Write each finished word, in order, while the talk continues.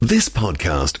This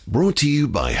podcast brought to you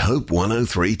by Hope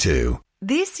 103.2.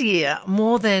 This year,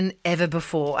 more than ever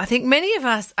before, I think many of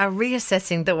us are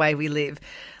reassessing the way we live.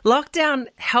 Lockdown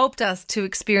helped us to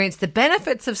experience the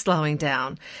benefits of slowing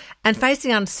down, and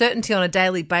facing uncertainty on a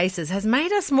daily basis has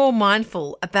made us more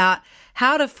mindful about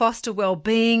how to foster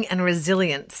well-being and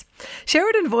resilience.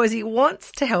 Sheridan Voysey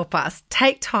wants to help us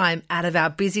take time out of our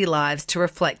busy lives to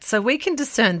reflect so we can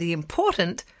discern the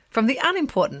important from the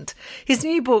unimportant. His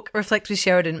new book, Reflect with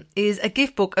Sheridan, is a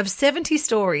gift book of 70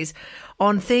 stories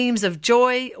on themes of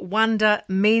joy, wonder,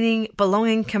 meaning,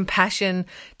 belonging, compassion,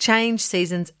 change,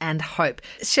 seasons and hope.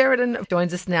 Sheridan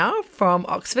joins us now from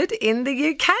Oxford in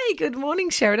the UK. Good morning,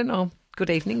 Sheridan, or good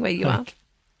evening where you are.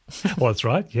 Well, that's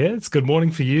right. Yeah, it's good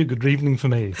morning for you, good evening for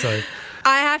me. So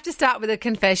I have to start with a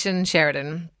confession,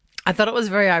 Sheridan. I thought it was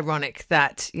very ironic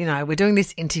that, we're doing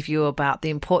this interview about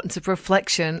the importance of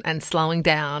reflection and slowing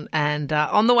down. And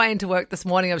on the way into work this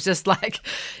morning, I was just like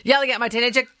yelling at my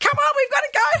teenager, come on, we've got to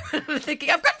go. I'm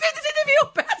thinking, I've got to do this interview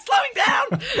about slowing down.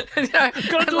 We've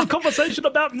got to do a conversation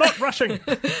about not rushing.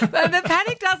 But the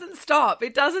panic doesn't stop.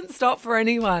 It doesn't stop for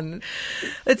anyone.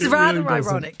 It rather really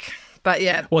ironic. But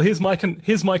yeah. Well, here's my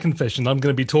confession. I'm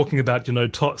going to be talking about,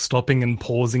 stopping and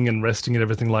pausing and resting and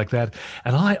everything like that.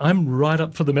 And I'm right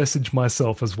up for the message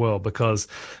myself as well, because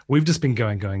we've just been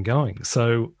going.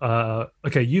 So,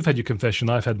 okay, you've had your confession.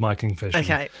 I've had my confession.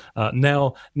 Okay.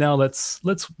 Now let's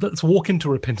walk into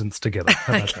repentance together.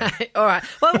 How about that? Okay. All right.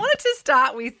 Well, I wanted to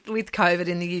start with COVID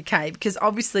in the UK, because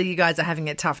obviously you guys are having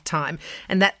a tough time,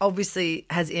 and that obviously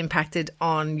has impacted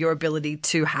on your ability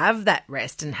to have that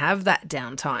rest and have that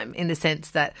downtime, in the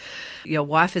sense that your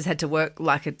wife has had to work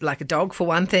like a dog for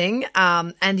one thing,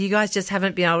 and you guys just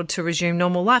haven't been able to resume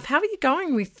normal life. How are you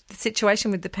going with the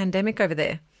situation with the pandemic over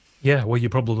there? Yeah, well, you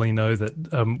probably know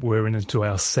that we're into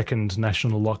our second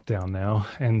national lockdown now,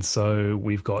 and so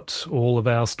we've got all of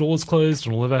our stores closed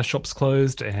and all of our shops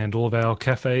closed and all of our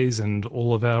cafes and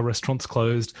all of our restaurants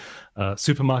closed.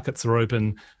 Supermarkets are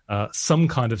open. Some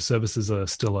kind of services are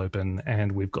still open,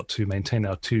 and we've got to maintain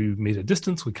our 2-metre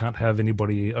distance. We can't have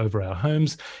anybody over our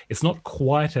homes. It's not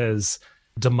quite as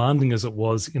demanding as it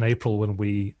was in April when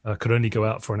we could only go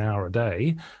out for an hour a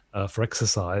day for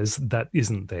exercise. That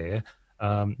isn't there.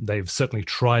 They've certainly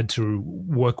tried to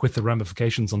work with the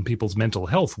ramifications on people's mental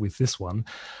health with this one,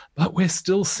 but we're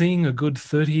still seeing a good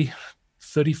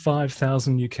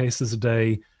 35,000 new cases a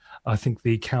day. I think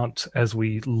the count as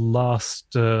we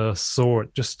last saw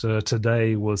it just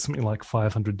today was something like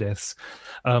 500 deaths.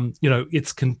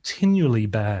 It's continually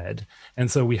bad. And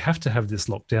so we have to have this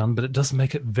lockdown, but it does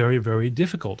make it very, very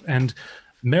difficult. And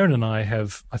Merrin and I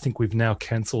think we've now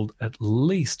cancelled at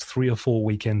least 3 or 4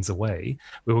 weekends away.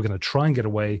 We were going to try and get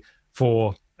away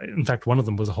in fact, one of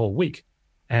them was a whole week,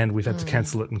 and we've had to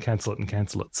cancel it.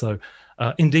 So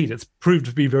indeed, it's proved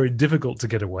to be very difficult to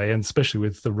get away, and especially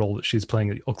with the role that she's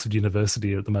playing at Oxford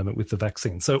University at the moment with the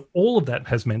vaccine. So all of that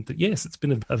has meant that, yes, it's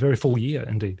been a very full year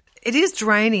indeed. It is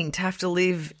draining to have to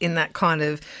live in that kind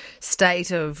of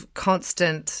state of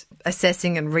constant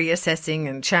assessing and reassessing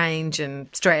and change and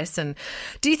stress. And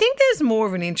do you think there's more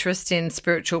of an interest in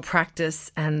spiritual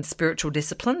practice and spiritual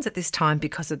disciplines at this time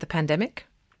because of the pandemic?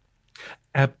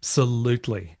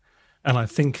 Absolutely. And I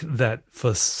think that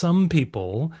for some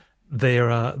people, they're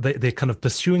kind of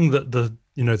pursuing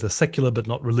the secular but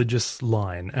not religious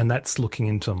line, and that's looking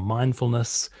into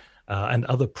mindfulness and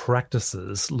other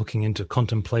practices, looking into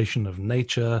contemplation of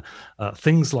nature,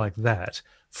 things like that.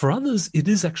 For others, it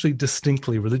is actually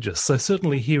distinctly religious. So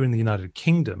certainly here in the United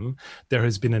Kingdom, there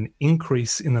has been an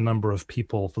increase in the number of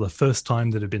people for the first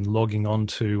time that have been logging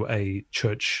onto a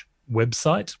church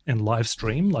website and live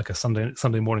stream, like a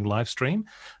Sunday morning live stream,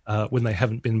 when they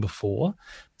haven't been before.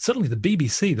 Certainly the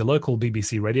BBC, the local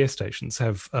BBC radio stations,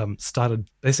 have started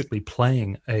basically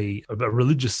playing a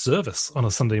religious service on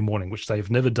a Sunday morning, which they've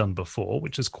never done before,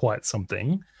 which is quite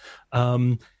something.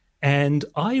 And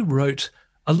I wrote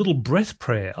a little breath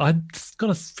prayer. I'd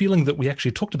got a feeling that we actually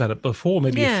talked about it before,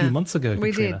 maybe a few months ago, Katrina.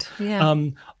 We did, yeah.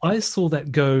 I saw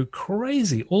that go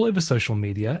crazy all over social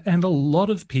media, and a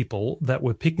lot of people that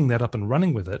were picking that up and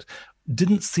running with it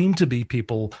didn't seem to be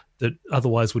people that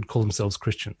otherwise would call themselves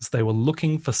Christians. They were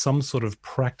looking for some sort of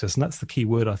practice, and that's the key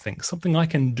word, I think, something I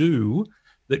can do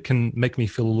that can make me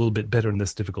feel a little bit better in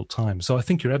this difficult time. So I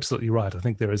think you're absolutely right. I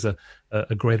think there is a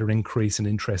greater increase in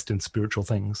interest in spiritual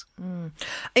things.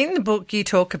 In the book, you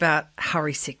talk about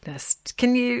hurry sickness.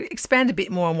 Can you expand a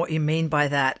bit more on what you mean by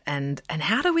that, and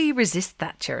how do we resist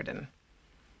that, Sheridan?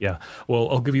 Yeah, well,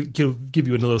 I'll give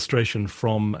you an illustration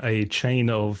from a chain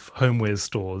of homeware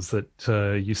stores that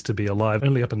used to be alive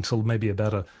only up until maybe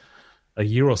about a a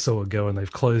year or so ago, and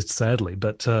they've closed sadly,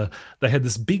 but they had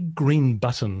this big green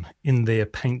button in their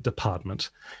paint department.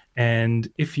 And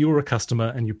if you were a customer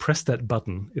and you pressed that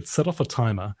button, it set off a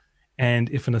timer. And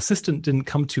if an assistant didn't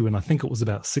come to you in, I think it was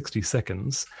about 60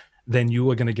 seconds, then you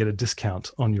were going to get a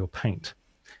discount on your paint.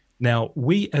 Now,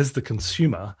 we as the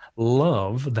consumer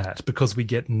love that because we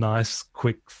get nice,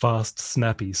 quick, fast,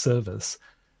 snappy service.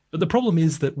 But the problem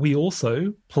is that we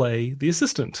also play the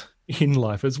assistant in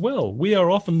life as well. We are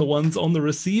often the ones on the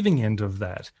receiving end of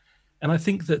that. And I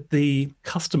think that the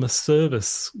customer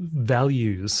service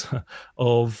values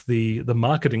of the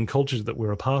marketing culture that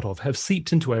we're a part of have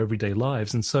seeped into our everyday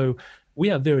lives. And so we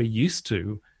are very used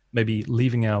to maybe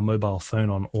leaving our mobile phone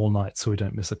on all night so we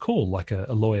don't miss a call, like a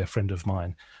lawyer friend of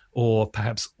mine, or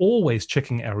perhaps always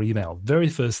checking our email. Very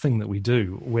first thing that we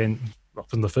do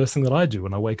often the first thing that I do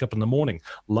when I wake up in the morning,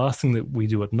 last thing that we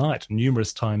do at night,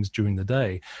 numerous times during the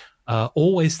day,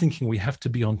 always thinking we have to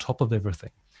be on top of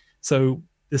everything. So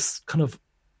this kind of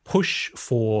push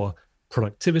for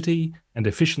productivity and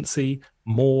efficiency,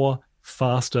 more,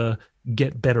 faster,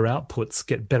 get better outputs,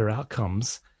 get better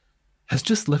outcomes, has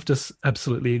just left us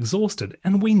absolutely exhausted.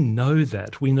 And we know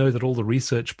that. We know that all the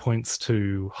research points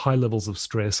to high levels of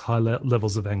stress, high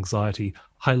levels of anxiety,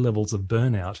 high levels of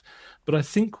burnout. But I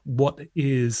think what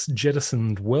is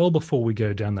jettisoned well before we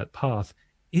go down that path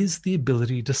is the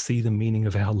ability to see the meaning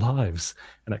of our lives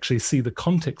and actually see the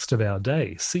context of our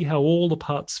day, see how all the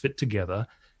parts fit together,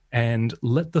 and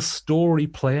let the story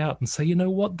play out and say, you know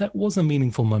what, that was a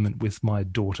meaningful moment with my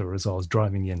daughter as I was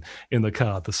driving in the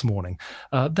car this morning.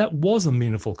 That was a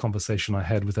meaningful conversation I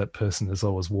had with that person as I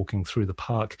was walking through the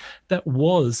park. That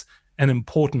was an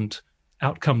important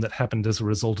outcome that happened as a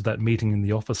result of that meeting in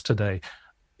the office today.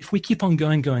 If we keep on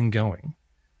going,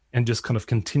 and just kind of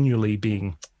continually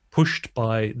being pushed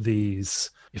by these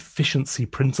efficiency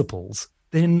principles,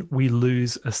 then we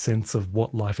lose a sense of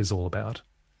what life is all about.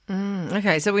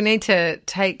 Okay, so we need to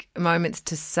take moments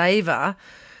to savour,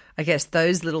 I guess,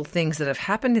 those little things that have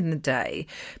happened in the day.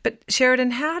 But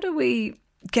Sheridan, how do we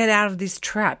get out of this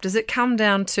trap? Does it come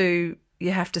down to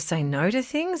you have to say no to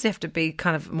things? You have to be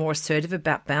kind of more assertive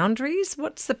about boundaries?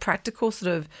 What's the practical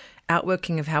sort of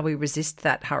outworking of how we resist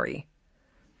that hurry?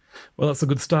 Well, that's a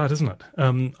good start, isn't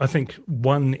it? I think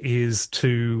one is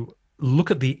to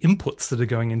look at the inputs that are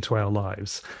going into our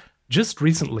lives. Just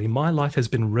recently, my life has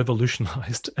been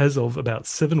revolutionized as of about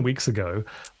 7 weeks ago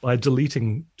by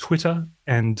deleting Twitter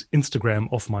and Instagram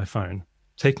off my phone,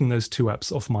 taking those two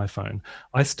apps off my phone.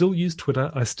 I still use Twitter,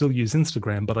 I still use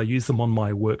Instagram, but I use them on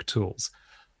my work tools.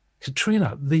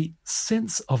 Katrina, the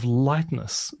sense of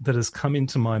lightness that has come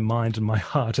into my mind and my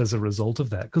heart as a result of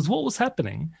that, because what was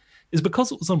happening is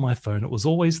because it was on my phone, it was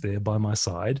always there by my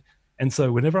side. And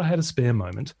so whenever I had a spare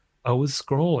moment, I was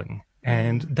scrolling.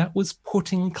 And that was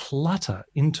putting clutter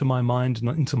into my mind and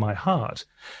into my heart.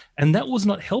 And that was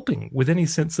not helping with any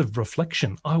sense of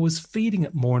reflection. I was feeding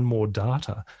it more and more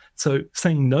data. So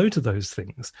saying no to those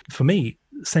things, for me,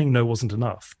 saying no wasn't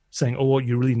enough. Saying, oh,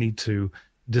 you really need to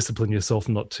discipline yourself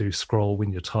not to scroll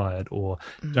when you're tired, or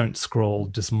don't scroll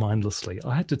just mindlessly.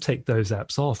 I had to take those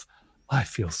apps off. I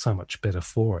feel so much better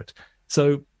for it.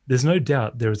 So there's no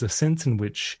doubt there is a sense in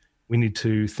which we need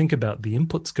to think about the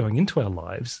inputs going into our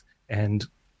lives and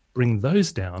bring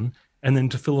those down, and then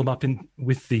to fill them up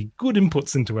with the good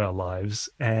inputs into our lives.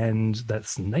 And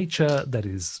that's nature, that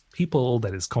is people,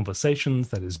 that is conversations,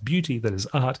 that is beauty, that is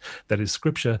art, that is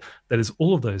scripture, that is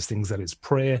all of those things, that is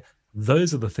prayer.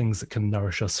 Those are the things that can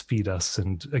nourish us, feed us,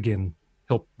 and again,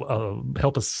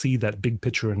 help us see that big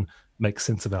picture and make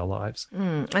sense of our lives.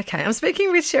 Okay, I'm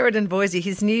speaking with Sheridan Voysey.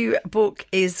 His new book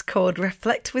is called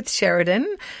Reflect with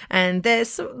Sheridan, and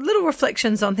there's little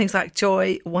reflections on things like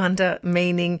joy, wonder,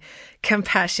 meaning,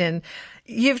 compassion.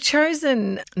 You've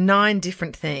chosen 9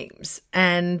 different themes,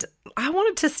 and I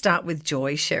wanted to start with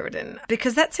joy, Sheridan,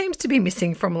 because that seems to be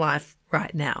missing from life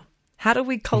right now. How do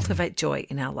we cultivate joy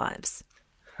in our lives?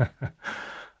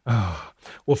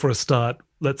 Well, for a start,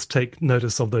 let's take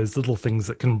notice of those little things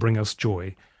that can bring us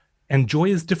joy. And joy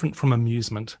is different from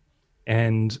amusement.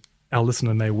 And our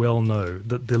listener may well know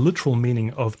that the literal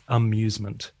meaning of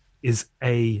amusement is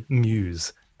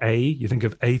amuse. You think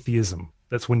of atheism.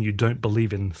 That's when you don't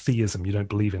believe in theism, you don't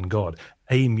believe in God.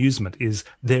 Amusement is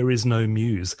there is no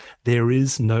muse. There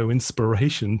is no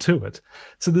inspiration to it.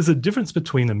 So there's a difference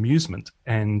between amusement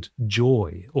and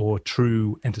joy, or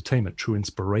true entertainment, true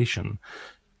inspiration.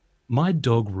 My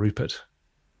dog, Rupert,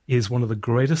 is one of the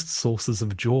greatest sources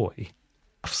of joy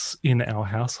in our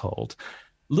household.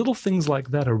 Little things like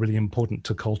that are really important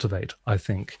to cultivate, I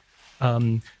think.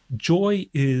 Joy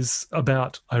is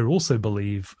about, I also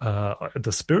believe,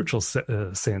 the spiritual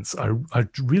sense. I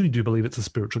really do believe it's a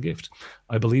spiritual gift.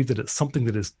 I believe that it's something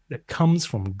that comes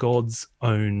from God's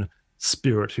own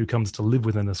Spirit, who comes to live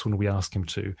within us when we ask him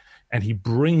to. And he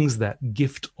brings that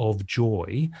gift of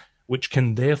joy, which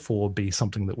can therefore be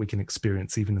something that we can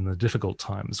experience even in the difficult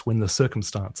times when the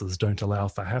circumstances don't allow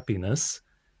for happiness,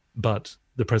 but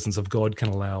the presence of God can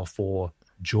allow for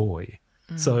joy.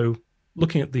 So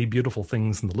looking at the beautiful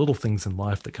things and the little things in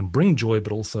life that can bring joy,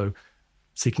 but also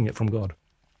seeking it from God.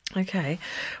 Okay.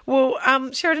 Well,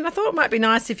 Sheridan, I thought it might be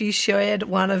nice if you shared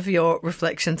one of your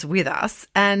reflections with us.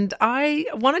 And I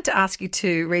wanted to ask you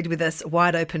to read with us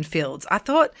Wide Open Fields. I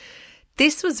thought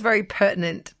this was very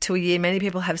pertinent to a year many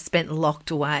people have spent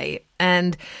locked away.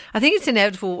 And I think it's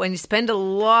inevitable when you spend a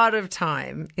lot of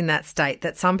time in that state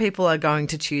that some people are going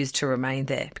to choose to remain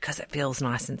there because it feels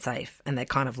nice and safe and they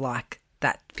kind of like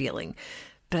that feeling.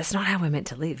 But it's not how we're meant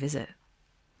to live, is it?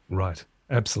 Right.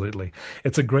 Absolutely.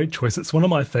 It's a great choice. It's one of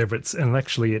my favorites. And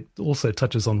actually, it also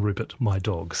touches on Rupert, my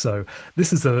dog. So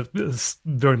this is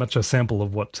very much a sample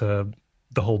of what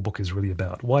the whole book is really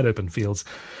about. Wide Open Fields.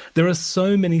 There are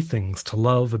so many things to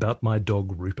love about my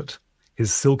dog, Rupert.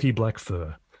 His silky black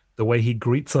fur, the way he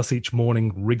greets us each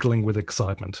morning wriggling with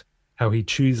excitement, how he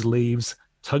chews leaves,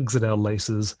 tugs at our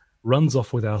laces, runs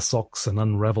off with our socks and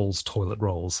unravels toilet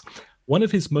rolls. One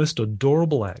of his most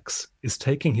adorable acts is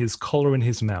taking his collar in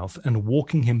his mouth and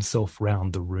walking himself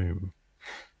round the room.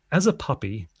 As a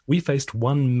puppy, we faced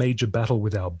one major battle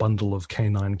with our bundle of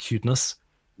canine cuteness: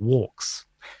 walks.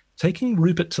 Taking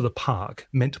Rupert to the park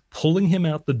meant pulling him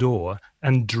out the door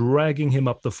and dragging him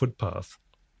up the footpath.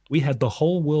 We had the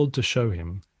whole world to show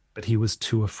him, but he was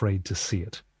too afraid to see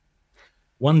it.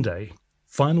 One day,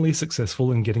 finally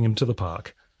successful in getting him to the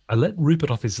park, I let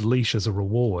Rupert off his leash as a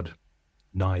reward.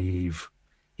 Naive.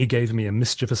 He gave me a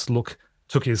mischievous look,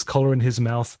 took his collar in his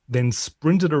mouth, then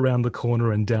sprinted around the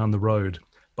corner and down the road.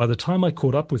 By the time I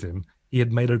caught up with him, he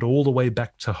had made it all the way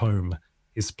back to home,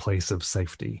 his place of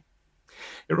safety.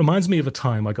 It reminds me of a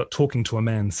time I got talking to a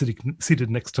man seated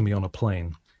next to me on a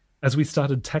plane. As we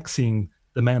started taxiing,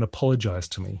 the man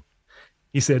apologized to me.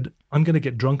 He said, "I'm going to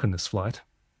get drunk on this flight."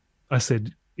 I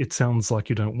said, "It sounds like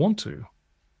you don't want to."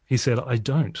 He said, "I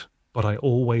don't, but I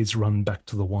always run back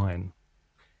to the wine."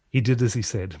 He did as he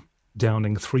said,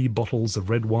 downing 3 bottles of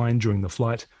red wine during the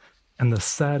flight, and the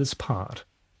saddest part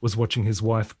was watching his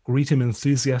wife greet him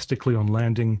enthusiastically on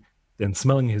landing, then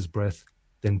smelling his breath,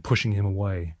 then pushing him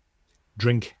away.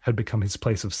 Drink had become his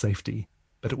place of safety,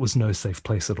 but it was no safe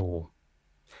place at all.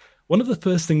 One of the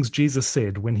first things Jesus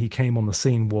said when he came on the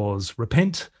scene was,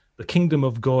 "Repent, the kingdom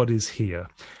of God is here."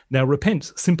 Now,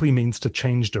 repent simply means to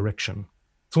change direction.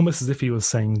 It's almost as if he was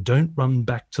saying, don't run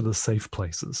back to the safe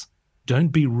places. Don't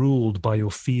be ruled by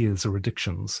your fears or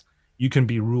addictions. You can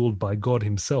be ruled by God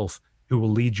himself, who will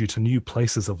lead you to new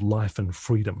places of life and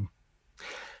freedom.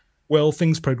 Well,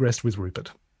 things progressed with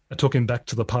Rupert. I took him back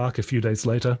to the park a few days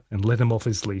later and let him off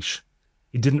his leash.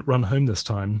 He didn't run home this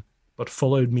time, but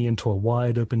followed me into a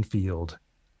wide open field,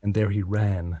 and there he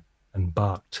ran and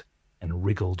barked and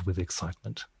wriggled with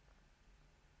excitement.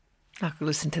 I could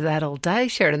listen to that all day,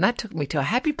 Sheridan. That took me to a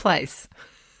happy place.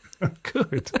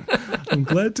 Good. I'm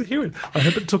glad to hear it. I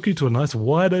hope it took you to a nice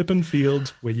wide open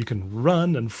field where you can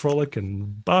run and frolic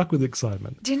and bark with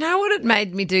excitement. Do you know what it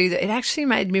made me do? It actually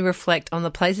made me reflect on the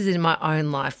places in my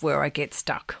own life where I get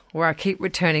stuck, where I keep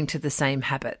returning to the same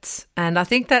habits. And I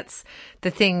think that's the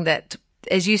thing that,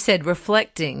 as you said,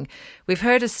 reflecting. We've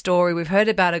heard a story, we've heard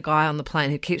about a guy on the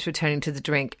plane who keeps returning to the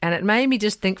drink, and it made me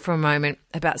just think for a moment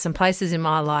about some places in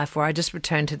my life where I just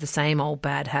return to the same old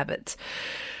bad habits.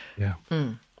 Yeah.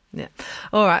 Yeah.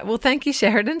 All right. Well, thank you,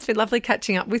 Sheridan. It's been lovely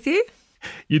catching up with you.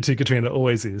 You too, Katrina.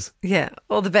 Always is. Yeah.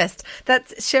 All the best.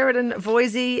 That's Sheridan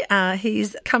Voysey.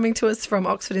 He's coming to us from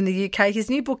Oxford in the UK. His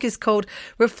new book is called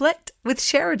Reflect with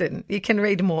Sheridan. You can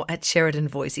read more at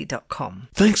sheridanvoysey.com.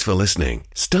 Thanks for listening.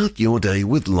 Start your day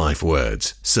with life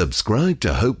words. Subscribe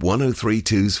to Hope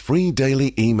 1032's free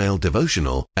daily email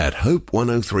devotional at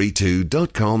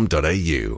hope1032.com.au.